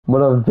what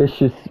a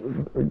vicious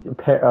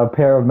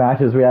pair of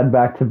matches we had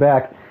back to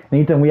back.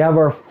 And Ethan, we have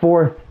our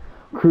 4th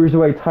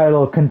cruiserweight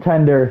title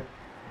contender,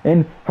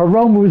 and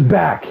Hiromu's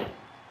back.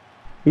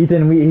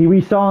 Ethan,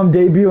 we saw him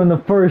debut in the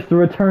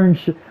return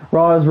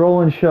Raw's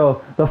Roland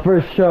show, the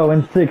first show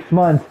in 6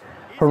 months.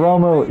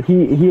 Hiromu,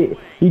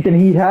 Ethan,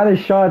 he had a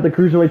shot at the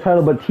cruiserweight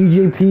title, but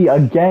TJP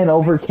again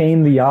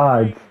overcame the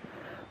odds.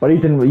 But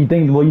Ethan, you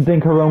think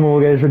Hiromu will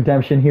get his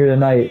redemption here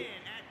tonight?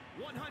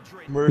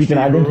 Murphy, Ethan,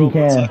 I think he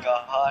can.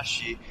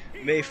 Takahashi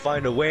may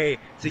find a way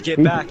to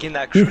get back in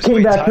that cruiserweight He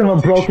came back from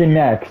a broken picture.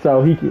 neck,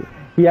 so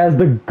he has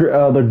the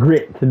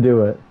grit to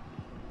do it.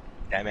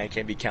 That man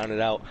can't be counted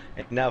out.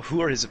 And now,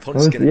 who are his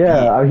opponents going to be?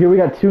 Yeah, here we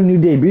got 2 new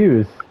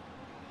debuts.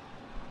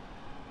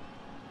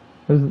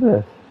 Who's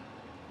this?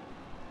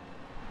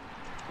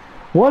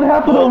 What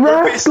happened to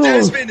Rascals?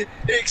 Desmond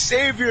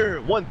Xavier,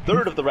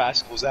 1/3 of the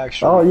Rascals,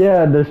 actually. Oh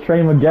yeah, there's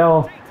Trey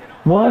Miguel.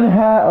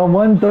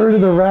 1/3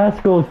 of the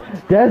Rascals.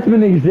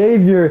 Desmond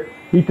Xavier.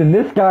 Ethan,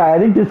 this guy, I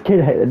think this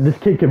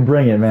kid can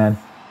bring it, man.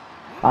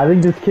 I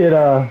think this kid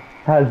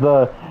has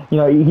the,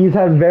 he's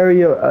had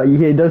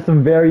he does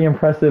some very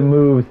impressive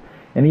moves.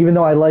 And even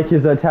though I like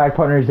his tag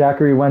partner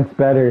Zachary Wentz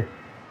better,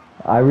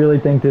 I really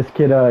think this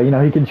kid,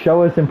 he can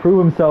show us and prove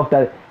himself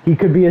that he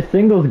could be a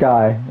singles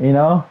guy,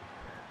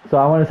 So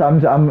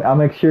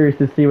I'm curious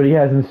to see what he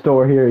has in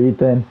store here,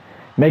 Ethan,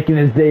 making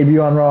his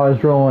debut on Raw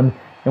as Roland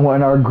in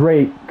our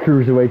great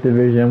cruiserweight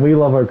division. We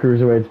love our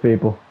cruiserweights,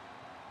 people.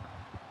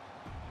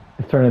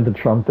 It's turned into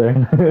Trump there.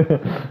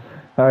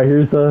 All right,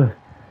 here's the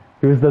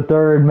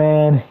 3rd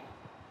man.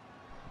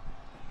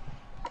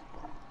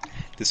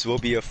 This will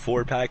be a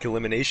 4-pack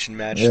elimination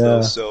match,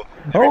 though. So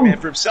every man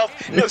for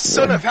himself. No,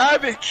 Son of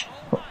Havoc.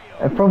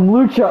 From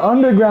Lucha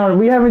Underground,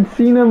 we haven't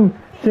seen him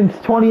since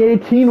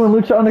 2018 when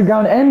Lucha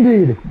Underground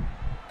ended.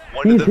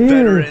 One of the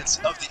veterans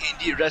of the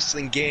indie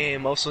wrestling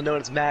game, also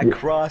known as Matt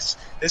Cross.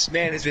 This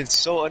man has been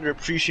so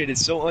underappreciated,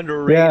 so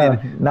underrated.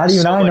 Yeah, not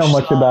even I know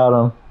much about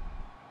him.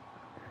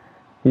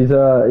 He's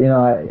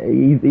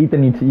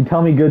Ethan, you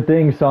tell me good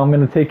things, so I'm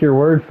gonna take your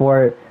word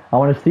for it. I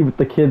want to see what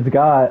the kid's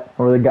got,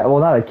 or the guy. Well,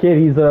 not a kid.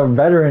 He's a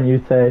veteran,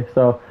 you say.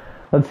 So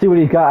let's see what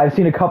he's got. I've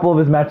seen a couple of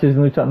his matches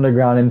in Lucha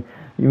Underground,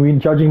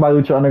 and judging by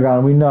Lucha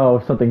Underground, we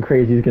know something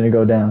crazy is gonna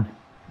go down.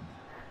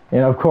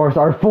 And of course,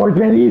 our 4th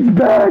man, he's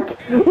back!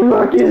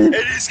 Ruckus! And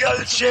he's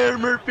got a chair,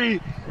 Murphy!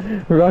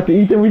 Ruckus,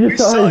 Ethan, we just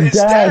saw his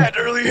dad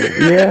earlier!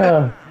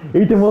 Yeah!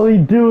 Ethan, will he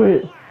do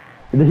it?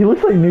 He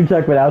looks like New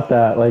Jack without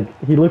that.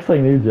 He looks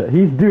like New Jack.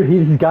 He's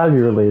gotta be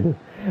related.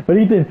 But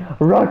Ethan,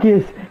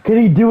 Ruckus, could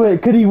he do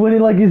it? Could he win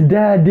it like his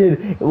dad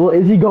did? Well,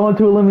 is he going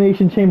to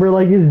Elimination Chamber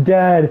like his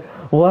dad?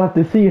 We'll have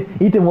to see.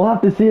 Ethan, we'll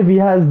have to see if he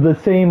has the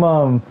same,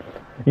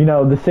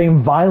 the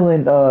same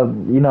violent,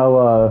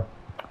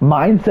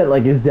 mindset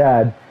like his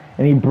dad.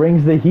 And he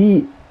brings the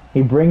heat,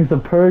 he brings the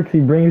perks, he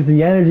brings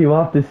the energy.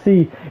 We'll have to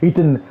see.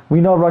 Ethan, we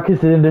know Ruckus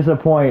didn't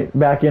disappoint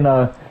back in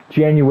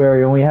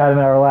January when we had him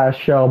at our last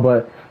show,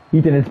 but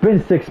Ethan, it's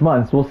been 6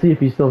 months. We'll see if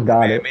he still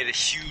got it. He made a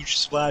huge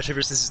splash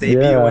ever since his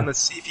debut, and let's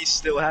see if he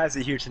still has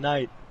it here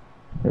tonight.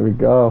 Here we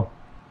go.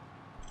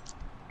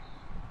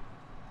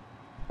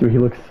 Dude, he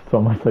looks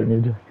so much like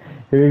Ninja.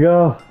 Here we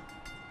go.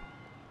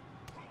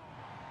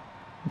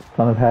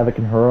 Son of Havoc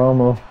and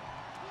Hiromu.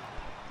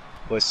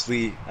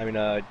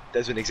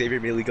 Desmond Xavier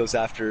immediately goes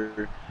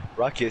after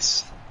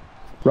Ruckus.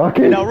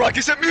 Ruckus? And now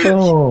Ruckus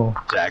immediately! Oh.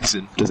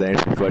 Jackson, does that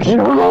answer your question?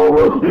 And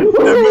Hiromu! And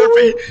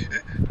Murphy!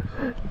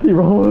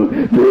 Hiromu,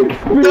 big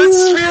spear! The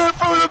spear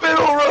from the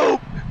middle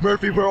rope!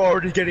 Murphy, we're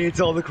already getting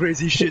into all the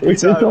crazy shit we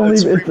saw.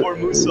 That's Freeborn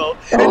Musso.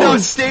 And now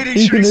standing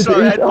shooting star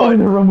headbutt. Oh,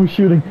 Hiromu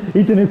shooting.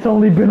 Ethan, it's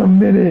only been a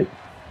minute.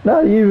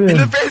 Not even. And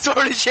the fans are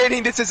already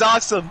chanting, this is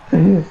awesome!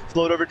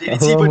 Float over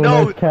DDT, but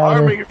no,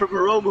 arming from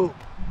Hiromu.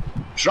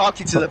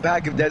 Dropped to the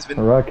back of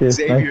Desmond Ruckus,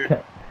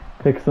 Xavier.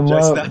 Picks him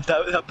up.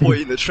 That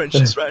boy in the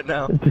trenches right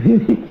now.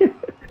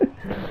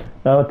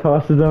 Now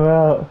tosses him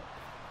out.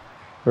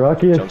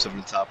 Ruckus. Jumps over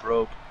the top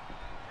rope.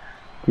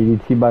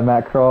 DDT by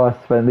Matt Cross.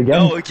 But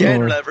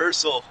again,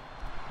 reversal.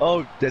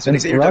 Oh,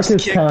 Desmond Xavier does a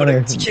kick, but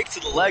it's a kick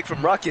to the leg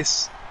from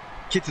Ruckus.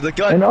 Kick to the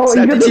gut. And he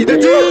got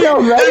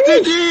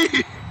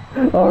the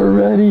DDT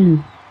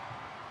already.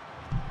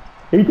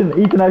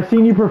 Ethan, I've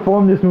seen you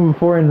perform this move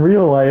before in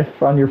real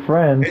life on your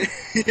friends.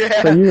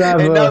 Yeah, so you have,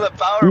 and now the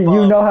power bomb.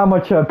 You know how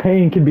much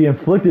pain can be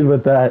inflicted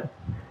with that.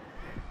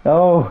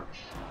 Oh.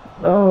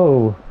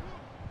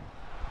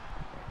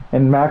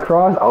 And Matt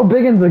Cross. Oh,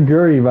 big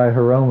enziguri by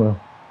Hiromu.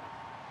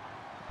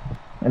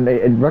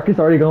 And Ruckus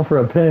already going for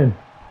a pin.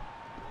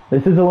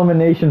 This is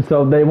elimination,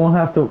 so they won't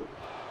have to.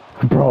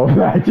 Bro,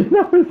 imagine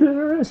that was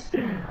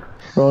interesting.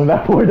 Bro,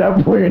 that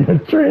boy in the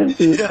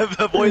trenches. Yeah,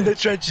 that boy in the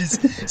trenches.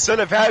 Son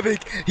of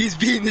Havoc. He's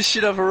beating the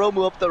shit out of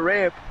Hiromu up the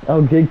ramp.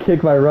 Oh, good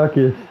kick by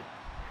Ruckus.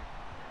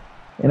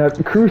 And a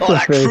crucifix. Oh,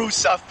 that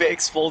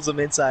crucifix folds him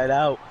inside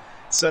out.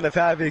 Son of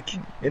Havoc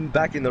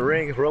back in the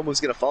ring.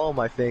 Hiromu's gonna follow him,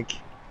 I think.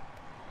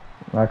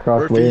 My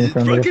cross waiting for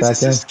him to get back in.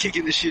 Ruckus is just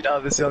kicking the shit out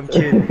of this young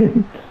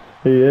kid.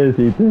 He is,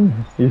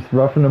 Ethan. He's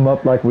roughing him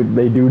up like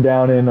they do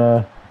down in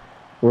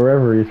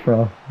wherever he's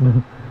from.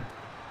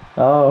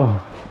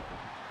 Oh,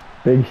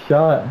 big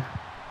shot.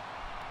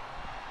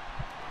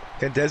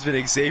 And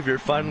Desmond Xavier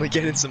finally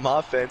getting some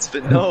offense,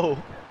 but no.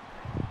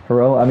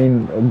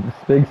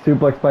 Big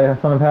suplex by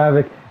Son of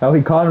Havoc. Oh,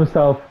 he caught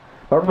himself.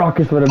 But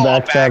Ruckus with a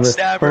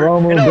backstabber.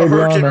 Hiromu, big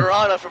Hurricane Rana.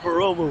 Rana from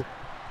Hiromu.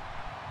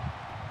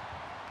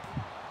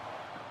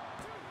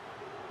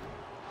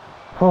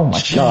 Oh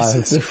my God,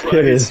 Jesus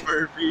Christ,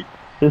 Murphy.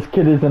 This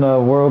kid is in a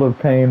world of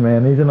pain,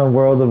 man. He's in a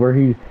world of where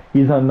he's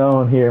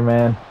unknown here,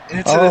 man.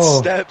 Into the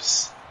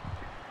steps.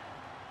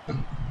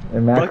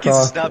 And Matt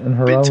Cross has not and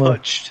been Hiromu.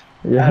 touched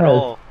at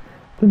all.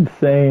 It's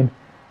insane.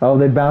 Oh,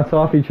 they bounce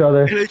off each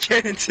other. And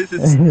again into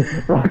this.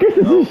 Ruckus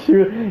is just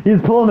shooting.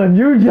 He's pulling a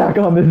new jack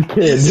on this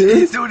kid, dude.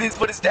 He's doing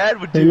what his dad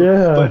would do.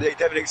 Yeah. But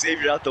Devin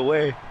Xavier out the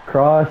way.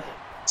 Cross.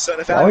 Son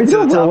of Havoc to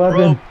the top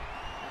rope.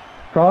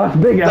 Cross,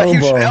 big elbow.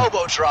 Huge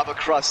elbow drop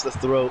across the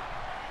throat.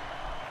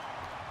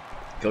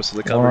 Goes to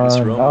the cover against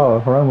Hiromu.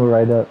 Oh, Hiromu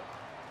right up.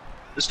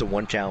 Just a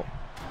 1 count.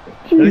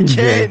 Jesus.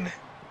 Again.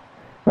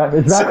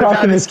 Is Matt Cross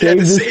going to save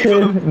this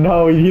kid?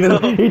 No,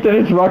 he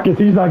finished Ruckus.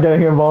 He's not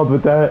getting involved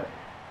with that.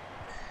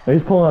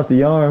 He's pulling out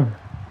the arm.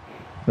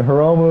 The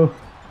Hiromu.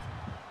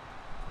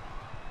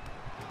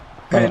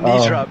 And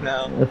knee drop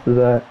now. This is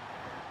that.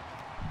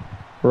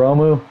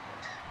 Hiromu.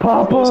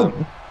 Pop up.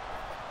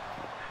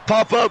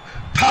 Pop up.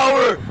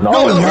 Power.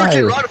 No, the nice.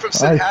 Hurricane Rana from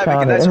Son of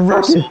Havoc, and that's and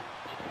reversal.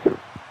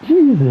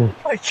 Jesus.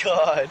 My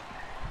God.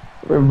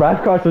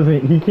 Matt Cross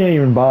he can't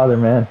even bother,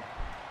 man.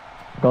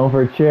 Going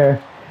for a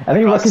chair. I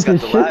think Ruckus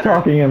is shit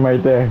talking him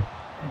right there.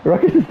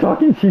 Ruckus is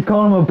talking. She's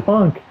calling him a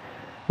punk.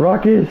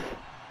 Ruckus.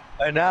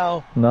 And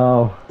now.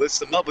 No.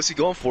 Lifts him up. What's he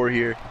going for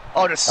here?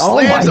 Oh, just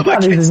slams him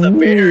against the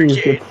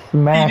barricade. He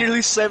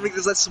nearly slammed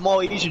against that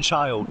small Asian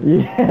child.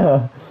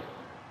 Yeah.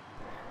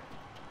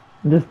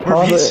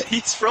 Just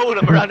he's throwing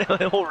him around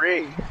the whole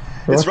ring.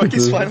 Is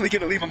Ruckus finally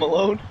going to leave him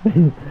alone?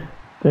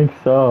 Think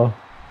so.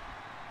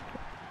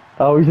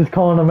 Oh, he's just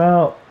calling him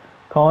out.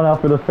 Calling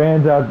out for the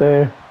fans out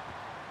there.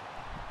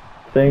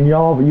 Saying, you're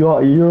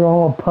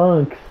all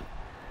punks.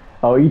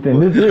 Oh, Ethan,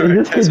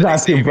 this kid's not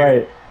too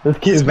bright. This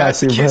kid's not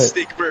too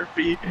bright.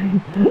 Murphy.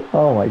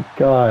 Oh my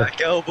God.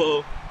 Back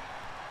elbow.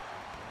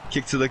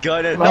 Kick to the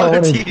gut and another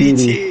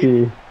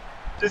TDT.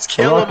 Just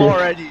kill him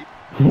already.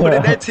 Put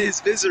an end to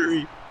his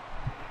misery.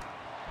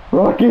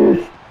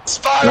 Ruckus.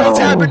 Spiral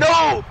tap,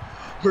 no!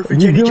 Murphy,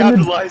 can he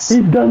capitalize?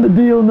 He's done the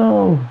deal,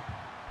 no.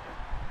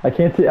 I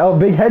can't see. Oh,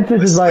 big head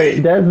scissors by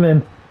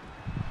Desmond.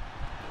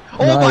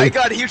 Oh my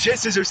God, huge head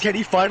scissors. Can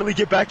he finally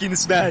get back in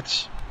this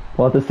match?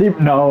 Well, to see.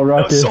 No,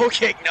 Ruckus. No, soul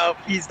kick. No,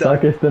 he's done.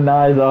 Ruckus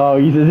denies. Oh,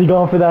 is he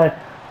going for that?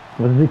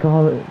 What does he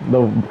call it?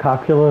 The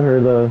cop killer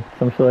or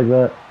some shit like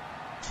that?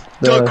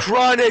 The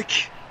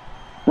Chronic.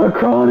 The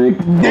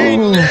Chronic. He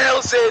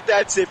nails it.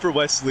 That's it for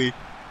Wesley.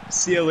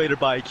 See you later,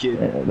 bye, kid.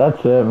 Yeah,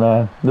 that's it,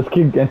 man. This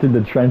kid entered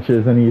the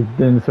trenches and he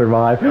didn't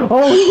survive.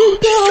 Oh, he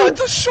got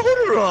the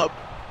shoulder up.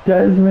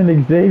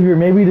 Desmond Xavier,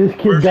 maybe this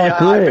kid got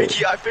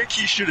grit. I think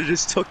he should have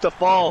just took the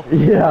fall.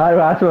 Yeah,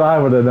 that's what I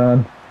would have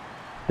done.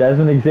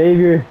 Desmond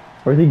Xavier,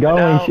 where's he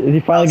going? Is he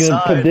finally going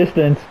to put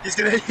distance?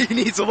 He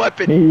needs a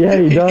weapon. He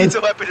does. He needs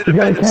a weapon to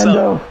defend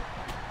himself.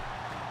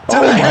 To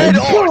the head!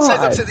 Oh, it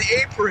sends him to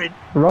the apron!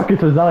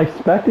 Ruckus was not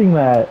expecting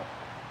that.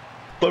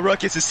 But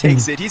Ruckus just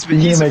takes it. He's from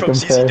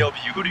CCW.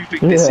 Who do you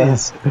think this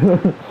is?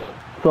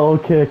 Soul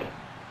kick.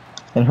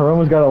 And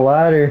Hiromu's got a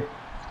ladder.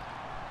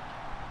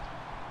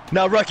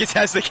 Now Ruckus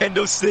has the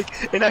kendo stick,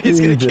 and now he's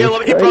gonna kill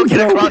him. He broke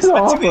it across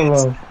the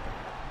twins.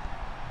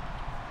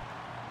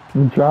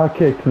 Drop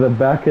kick to the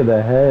back of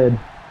the head.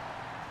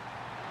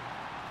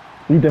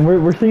 Ethan,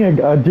 we're seeing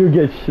a dude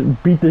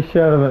get beat the shit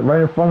out of it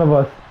right in front of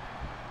us.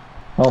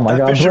 Oh my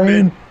God,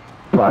 brain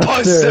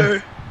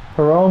buster.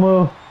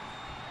 Hiromu.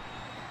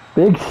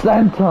 Big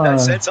senton. That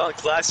senton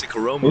classic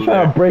Hiromu. He's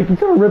trying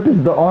to rip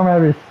the arm out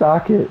of his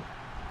socket.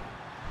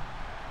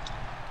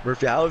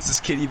 Murphy, how is this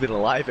kid even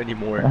alive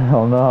anymore? I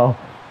don't know.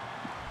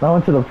 That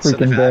went to the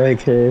freaking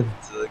barricade.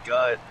 To the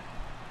gut.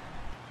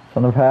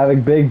 Son of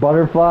Havoc, big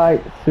butterfly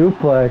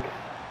suplex.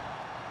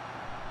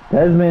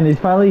 Desmond, he's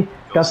finally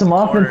got some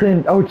offense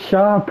in. Oh,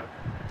 chop.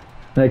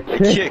 And a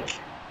kick.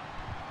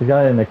 He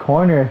got it in the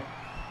corner.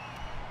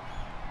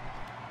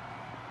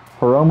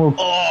 Hiromu.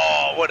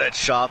 Oh, what a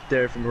chop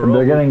there from Hiromu.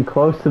 They're getting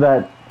close to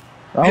that.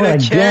 Oh,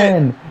 and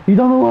again. He's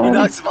on the line. He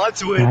knocks him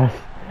onto it. Yes.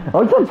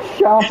 Oh, it's a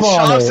chop on it.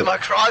 He chops him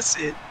across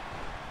it.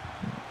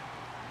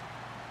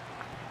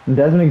 And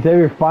Desmond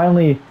Xavier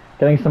finally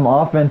getting some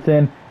offense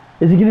in.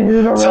 Is he going to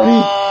hit it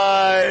already?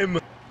 Time!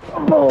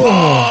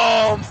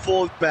 Boom!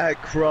 Full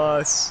back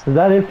cross. Is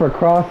that it for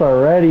Cross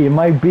already? It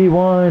might be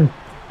 1,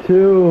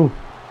 2.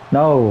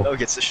 No. No,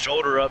 gets the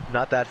shoulder up.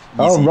 Not that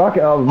easy.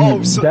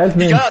 So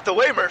Desmond. He got out the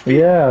way, Murphy.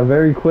 Yeah,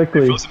 very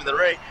quickly. He throws him in the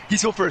ring.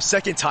 He's going for a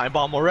second time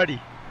bomb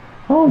already.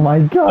 Oh my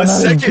God. A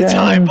second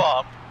time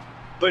bomb.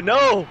 But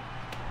no.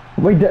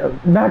 Wait,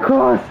 Matt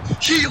Cross.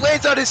 He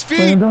lands on his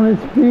feet. Lands on his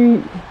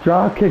feet.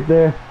 Drop kick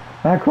there.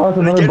 Matt Cross,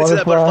 another butterfly.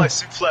 That butterfly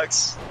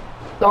suplex.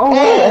 Oh,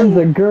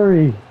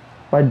 enziguri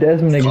by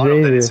Desmond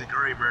Xavier.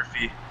 Enziguri,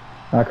 Murphy.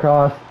 Matt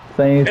Cross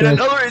saying and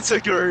another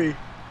enziguri.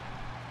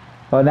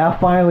 Oh, now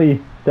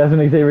finally,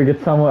 Desmond Xavier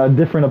gets a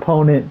different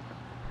opponent.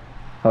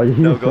 Oh,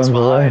 he no, goes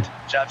behind. Away.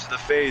 Jab to the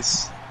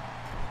face.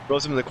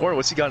 Throws him in the corner.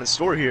 What's he got in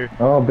store here?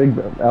 Oh, big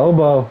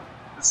elbow.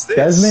 What's this?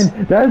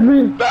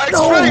 Desmond! Max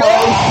oh Ray!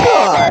 My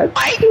God!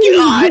 My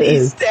God,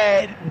 he's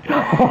dead!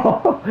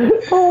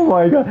 Oh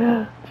my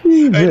God!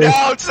 Jesus. And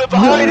now to the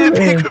behind him,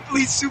 big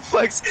complete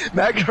suplex.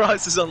 Matt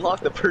Cross has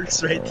unlocked the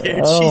purse right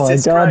there. Oh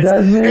Jesus my God, Christ.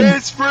 Desmond.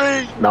 It's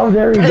free! No,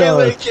 there he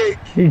goes. Kick.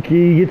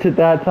 He gets it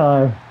that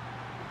time.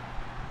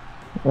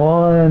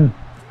 1,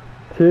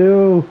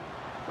 2.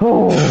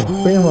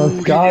 Oh, we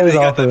almost got it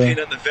off got of the him.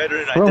 pin on the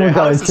veteran right there.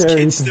 How is this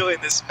kid still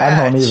in this match?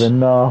 I don't even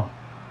know.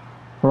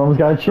 Roman's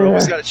got a chair.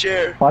 Roman's got a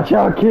chair. Watch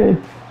out,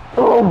 kid.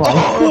 Oh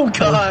my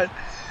God.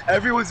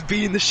 Everyone's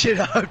beating the shit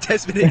out of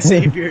Desmond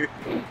Xavier.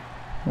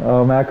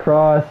 Oh, Matt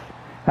Cross.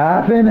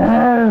 Half and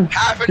half.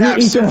 Half and half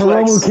Ethan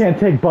suplex. Hiromu can't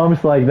take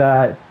bumps like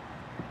that.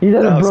 He's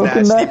had a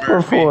broken neck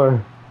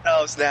before.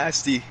 That was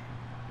nasty.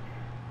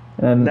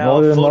 And now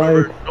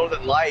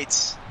Northern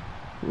Lights.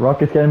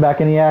 Ruckus getting back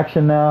in the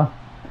action now.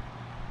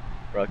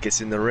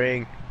 Ruckus in the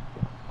ring.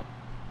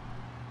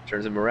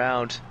 Turns him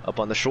around. Up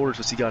on the shoulders.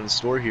 What's he got in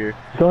store here?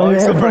 He's going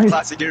for a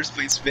classic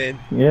airsplane spin.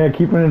 Yeah,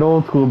 keeping it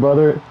old school,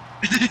 brother.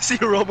 Did you see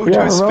Hiromu do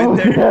a spin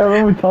there? Yeah,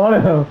 Hiromu taught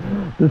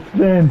him the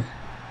spin.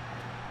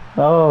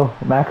 Oh,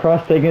 Matt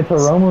Cross taking it to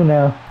Hiromu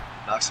now.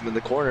 Knocks him in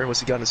the corner.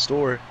 What's he got in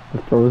store?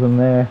 Just throws him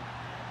there.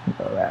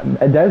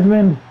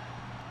 Desmond.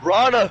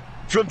 Rana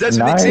from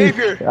Desmond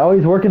Xavier. Oh,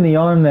 he's working the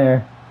arm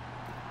there.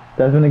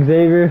 Desmond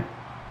Xavier.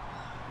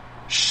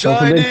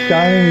 Shining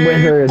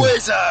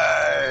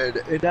Wizard.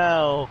 And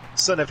now,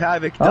 Son of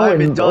Havoc,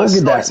 Diamond Dust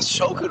starts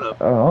choking him.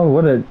 Oh,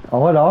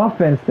 what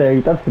offense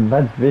there. That's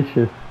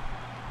vicious.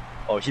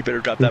 Oh, he better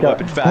drop that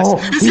weapon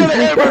fast. He's gonna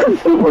hammer!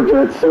 Super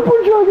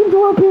Dragon's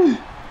weapon!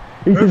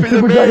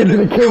 Super Dragon's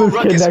gonna kill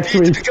this kid next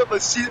week.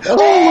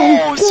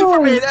 Oh,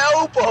 Superman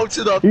elbow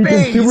to the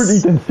face!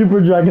 Ethan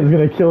Super Dragon's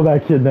gonna kill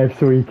that kid next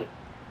week.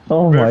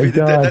 Oh my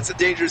God. That's a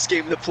dangerous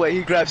game to play.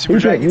 He grabs Super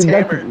Dragon's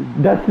hammer.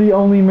 That's the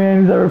only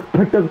man who's ever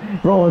picked up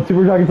Roland.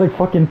 Super Dragon's like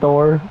fucking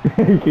Thor.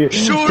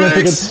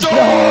 Shooting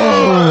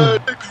star!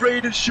 The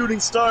greatest shooting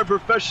star in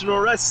professional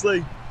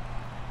wrestling.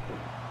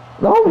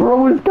 No,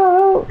 Roman's got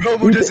out.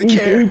 Roman doesn't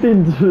care.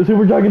 Ethan,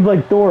 Super Dragon's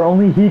like Thor.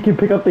 Only he can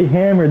pick up the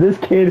hammer. This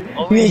kid,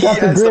 he ain't got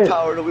the grit. The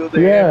power to wield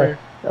the hammer.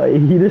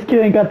 This kid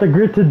ain't got the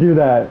grit to do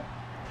that.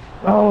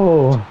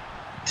 Oh.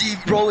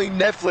 Deep rolling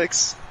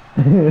Netflix.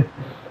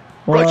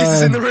 Ruckus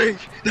is in the ring.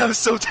 That was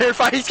so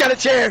terrifying. He's got a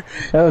chair.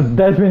 That was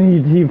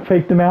Desmond. He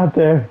faked him out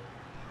there.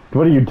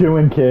 What are you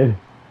doing, kid?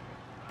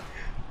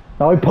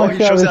 Oh, he punched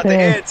out his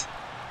hand.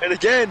 And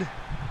again.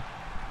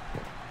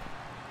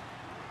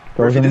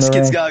 Murphy, this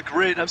kid's got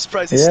grit. I'm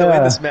surprised he's still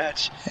in this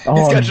match. He's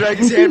got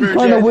Dragon's hammer again.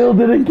 He's trying to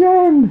wield it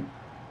again.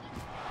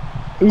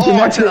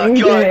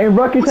 And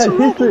Ruckus has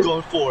history.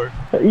 Going for?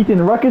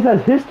 Ethan, Ruckus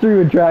has history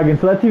with Dragon,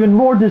 so that's even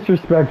more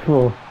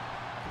disrespectful.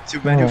 Two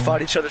men who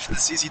fought each other for the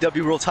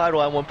CZW World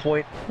Title at one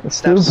point.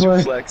 Snap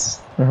suplex.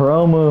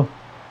 Hiromu.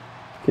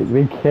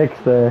 Big kicks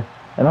there.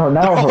 And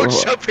now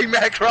jumping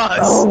Matt Cross.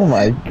 Oh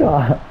my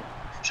God.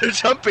 They're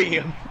jumping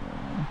him.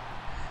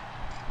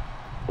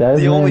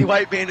 Desmond. The only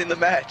white man in the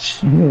match.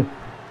 That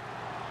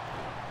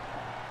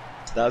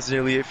was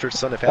nearly it for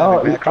Son of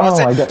Havoc. Matt Cross.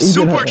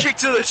 Super kick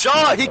to the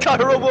jaw. He caught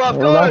Hiromu off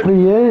guard. That'll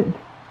be it.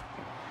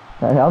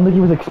 I don't think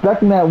he was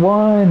expecting that.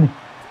 1,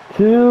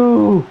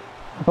 2.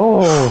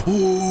 Oh.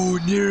 Ooh,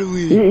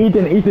 nearly.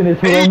 Ethan is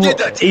Hiromu. He did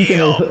the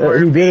deal.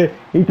 He did it.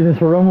 Ethan is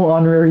Hiromu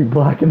honorary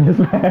black in this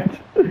match.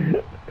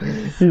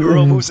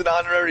 Hiromu's an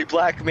honorary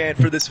black man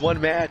for this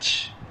one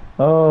match.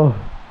 Oh.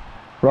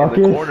 Ruckus.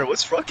 In the corner.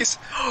 What's Ruckus?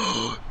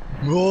 Oh,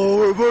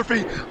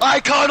 Murphy.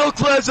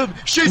 Iconoclasm.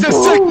 She's a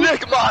sick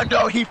Nick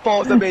Mondo. He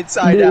falls him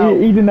inside out.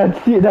 Even that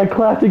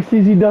classic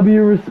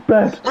CZW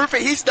respect.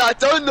 Murphy, he's not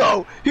done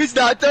though. He's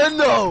not done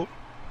though.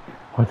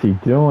 What's he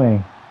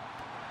doing?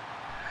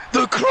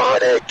 The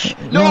Chronic!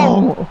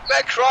 No!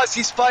 Matt Cross,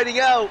 he's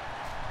fighting out!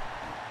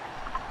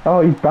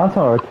 Oh, he's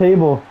bouncing on our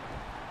table.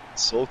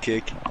 Soul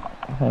kick.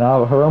 And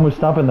now Hiromu's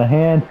stomping the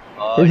hand.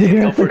 Oh, he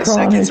hit him for a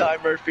second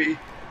time, Murphy.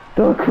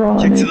 The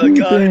Chronic, kick to the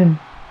gut.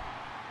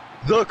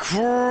 The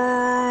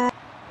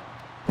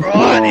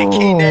Chronic,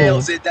 he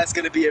nails it. That's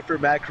going to be it for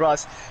Matt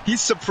Cross.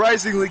 He's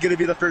surprisingly going to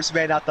be the first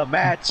man out the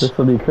match. This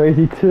will be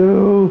crazy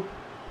too.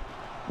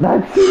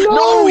 No,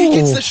 he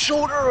gets the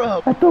shoulder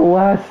up. At the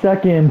last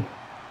second.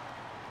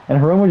 And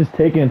Hiromu just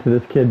taking it to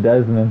this kid,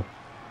 Desmond.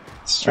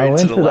 Straight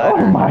to the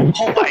ladder. Oh my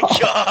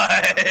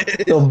God.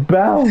 The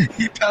bounce.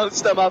 He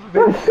bounced him off of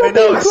it. And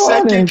now a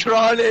second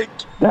Chronic.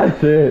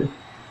 That's it.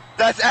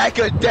 That's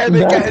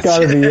academic. That's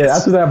gotta be it.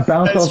 After that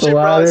bounce off the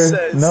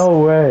ladder, no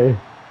way.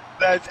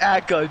 That's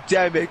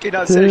academic. And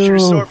now Senator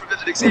Restore from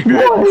Desmond Xavier.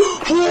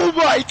 Oh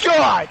my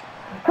God.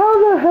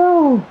 How the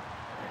hell?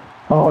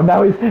 Oh,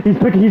 now he's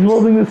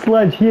holding the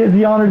sledge. He has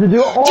the honor to do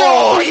it.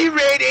 Oh, he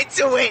ran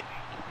into it.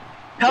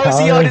 How is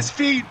he on his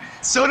feet?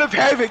 Son of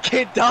Havoc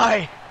can't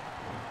die.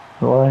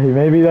 Well,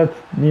 maybe that's,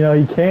 he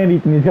can,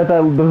 Ethan. He's got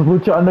those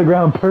Lucha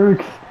Underground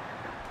perks.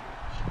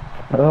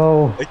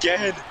 Oh.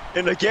 Again.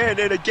 And again,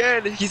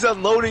 he's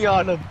unloading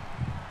on him.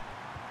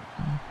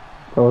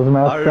 Those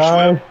Matt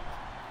guys.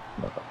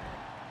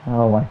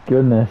 Oh my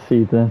goodness,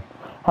 Ethan.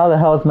 How the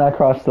hell is Matt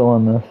Cross still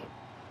in this?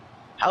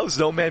 How's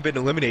no man been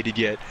eliminated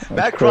yet?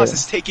 Matt Cross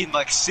has taken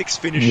like 6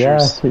 finishers.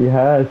 Yes, he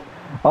has.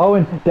 Oh,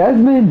 and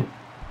Desmond.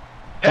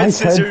 Head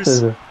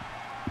scissors.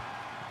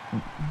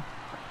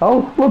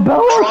 Oh,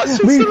 LaBella!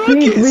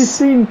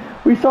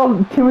 We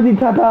saw Timothy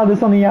tap out of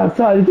this on the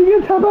outside. Is he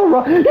gonna tap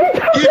out?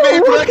 He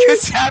made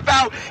Ruckus tap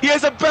out. He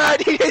has a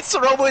bat. He hits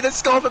Romo with a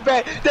skull of a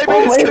bat. They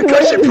made his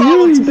concussion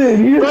problems.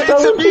 Right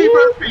into me,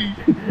 Murphy.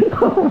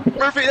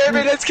 Murphy, they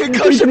made his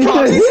concussion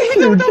problems. He's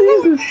hitting him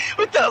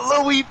with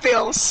the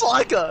Louisville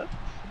Slugger.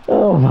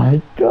 Oh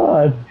my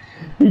God.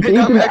 Ethan,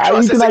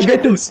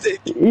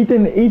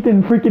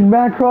 freaking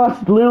Matt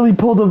Cross literally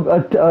pulled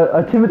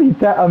a Timothy.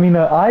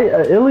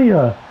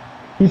 Ilya.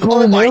 He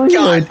pulled an Ilya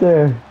right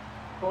there.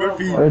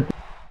 Murphy.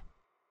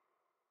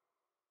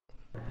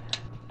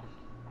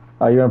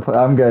 Oh, you're gonna put.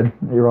 I'm good.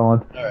 You're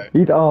rolling. Alright.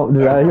 He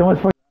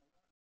almost.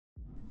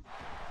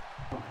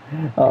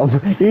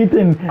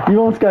 Ethan, you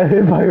almost got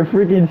hit by a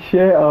freaking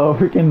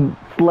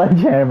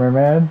sledgehammer,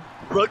 man.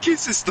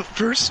 Ruckus is the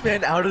first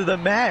man out of the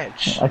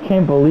match. I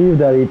can't believe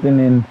that, Ethan.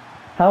 And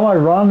how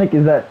ironic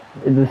is that?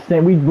 The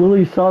same. We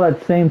literally saw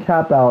that same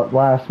tap out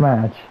last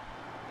match.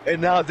 And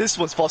now this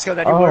one's false count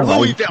anymore.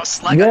 Louisville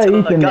slug to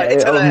Ethan, the head.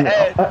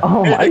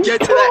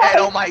 Get to the head.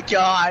 Oh my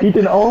God.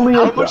 Ethan, only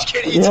how much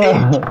can he take?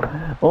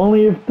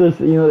 Only if this,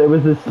 it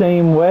was the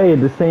same way,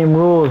 the same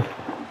rules.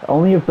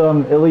 Only if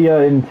Ilya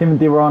and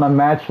Timothy were on a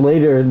match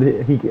later,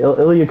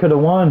 Ilya could have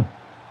won.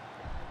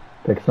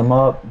 Picks him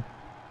up.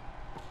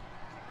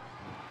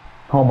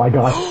 Oh my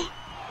gosh.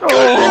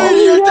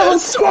 Ilya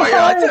does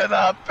Soya to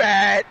the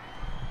bat.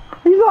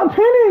 He's not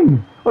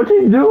pinning. What's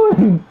he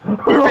doing?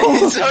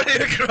 He's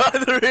running across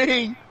the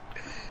ring.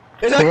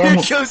 And here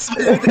goes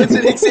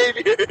Desmond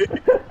Xavier.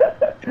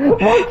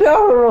 Watch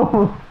out,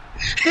 Roland.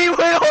 He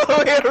went all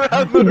the way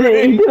around the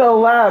ring. He did a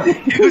lap.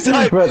 He was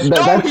like,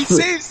 he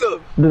saves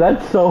him.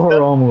 That's so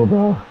Hiromu,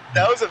 bro.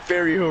 That was a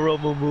very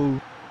Hiromu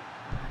move.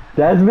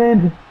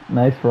 Desmond,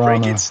 nice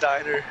run.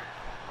 Frankensteiner.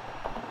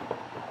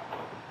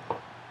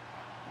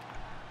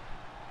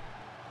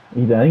 I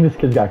think this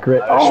kid's got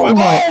grit. Oh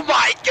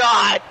my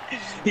God!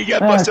 He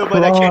got busted by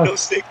that kendo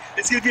stick.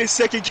 It's gonna be a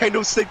second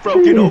kendo stick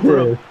broken over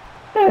him.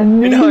 And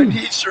now a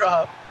knee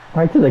drop.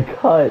 Right to the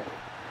cut.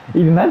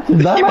 Even that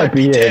might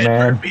be it,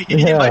 man.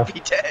 He might be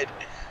dead.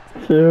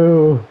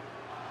 2.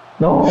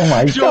 Oh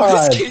my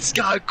God. This kid's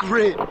got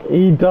grit.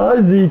 He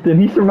does,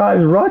 Ethan. He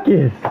survives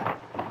Ruckus.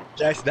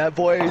 Jackson, that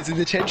boy is in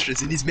the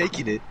trenches and he's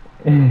making it.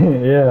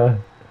 Yeah.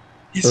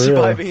 He's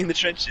surviving in the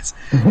trenches.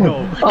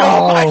 No.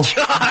 Oh my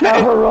God.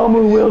 Now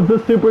Hiromu wields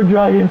the Super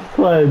Dragon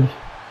Sledge.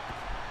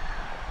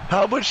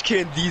 How much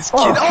can these kids...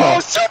 Oh,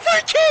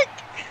 super kick!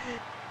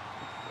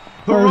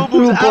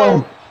 Hiromu's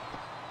out.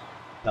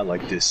 Not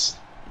like this.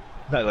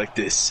 Not like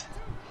this.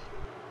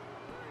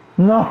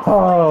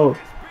 No.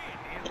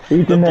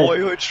 Ethan, the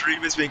boyhood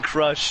dream has been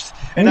crushed.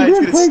 And now he's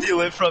going to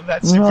steal it from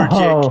that super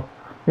kick.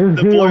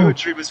 The boyhood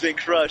dream has been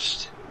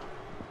crushed.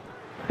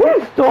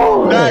 He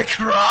stole it! Matt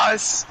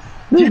Cross!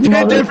 He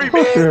pinned every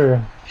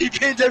man! He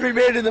pinned every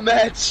man in the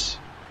match!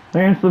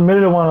 And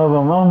submitted one of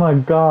them. Oh my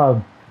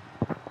God.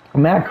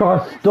 Matt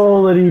Cross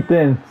stole it,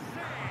 Ethan.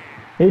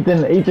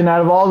 Ethan,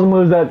 out of all the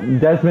moves that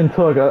Desmond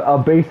took,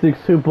 a basic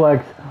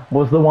suplex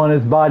was the one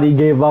his body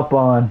gave up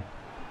on.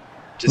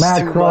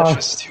 Matt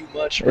Cross too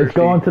much, is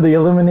going to the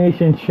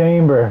Elimination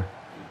Chamber,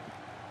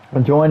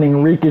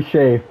 joining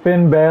Ricochet,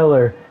 Finn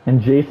Balor,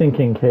 and Jason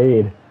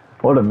Kincaid.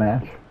 What a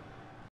match.